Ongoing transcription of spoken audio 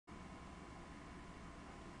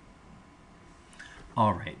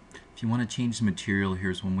All right, if you want to change the material,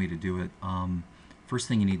 here's one way to do it. First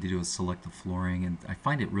thing you need to do is select the flooring, and I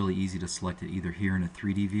find it really easy to select it either here in a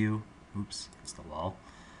 3D view. Oops, that's the wall.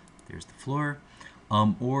 There's the floor.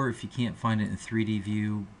 Or if you can't find it in a 3D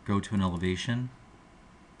view, go to an elevation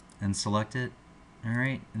and select it. All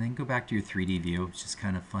right, and then go back to your 3D view. It's just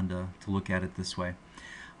kind of fun to look at it this way.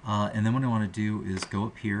 And then what I want to do is go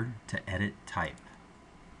up here to Edit Type.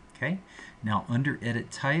 Okay, now under Edit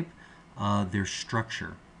Type, there's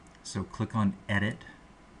Structure. So click on Edit,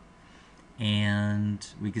 and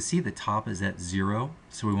we can see the top is at 0,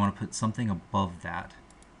 so we want to put something above that.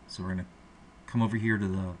 So we're going to come over here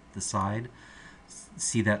to the side,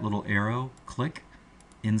 see that little arrow, click,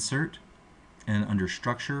 Insert, and under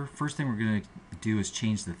Structure, first thing we're going to do is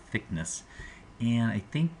change the thickness. And I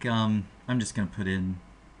think I'm just going to put in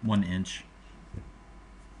 1 inch.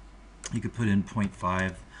 You could put in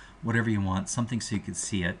 0.5, whatever you want, something so you could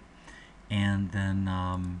see it. And then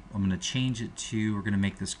I'm going to change it to, we're going to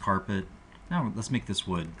make this carpet. No, let's make this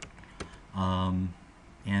wood. And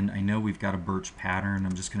I know we've got a birch pattern.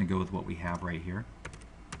 I'm just going to go with what we have right here.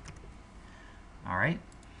 All right.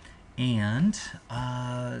 And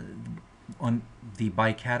on the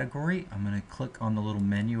by category, I'm going to click on the little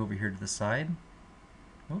menu over here to the side.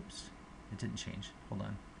 Oops, it didn't change. Hold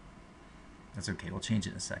on. That's okay. We'll change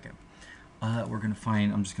it in a second. We're going to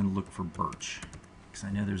find, I'm just going to look for birch, because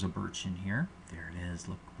I know there's a birch in here. There it is.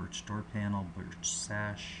 Look, birch door panel, birch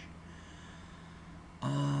sash.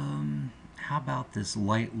 How about this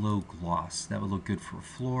light low gloss? That would look good for a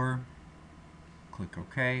floor. Click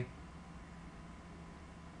OK.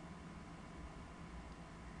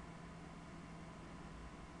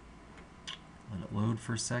 Let it load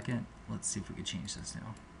for a second. Let's see if we can change this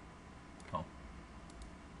now. Oh.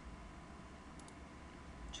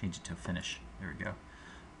 Change it to finish. There we go.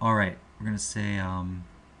 All right, we're going to say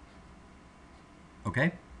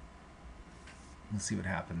OK. Let's see what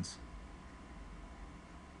happens.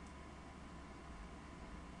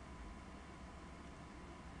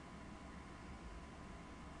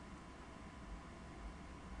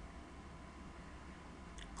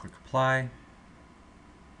 Click Apply.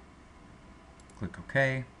 Click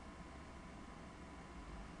OK.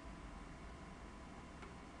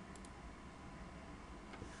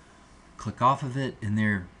 Click off of it, and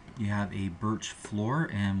there you have a birch floor,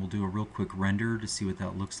 and we'll do a real quick render to see what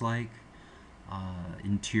that looks like.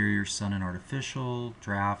 Interior, sun and artificial,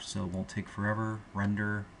 draft, so it won't take forever.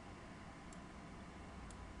 Render.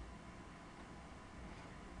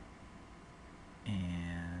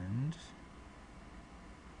 And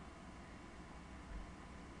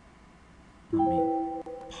let me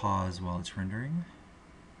pause while it's rendering.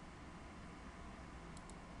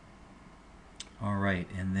 All right,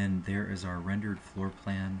 and then there is our rendered floor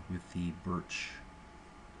plan with the birch,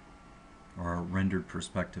 or our rendered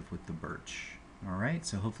perspective with the birch. All right,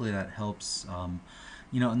 so hopefully that helps.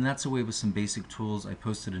 You know, and that's a way with some basic tools. I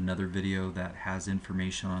posted another video that has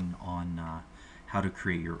information on how to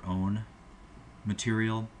create your own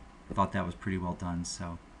material. I thought that was pretty well done.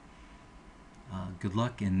 So good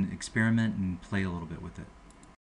luck and experiment and play a little bit with it.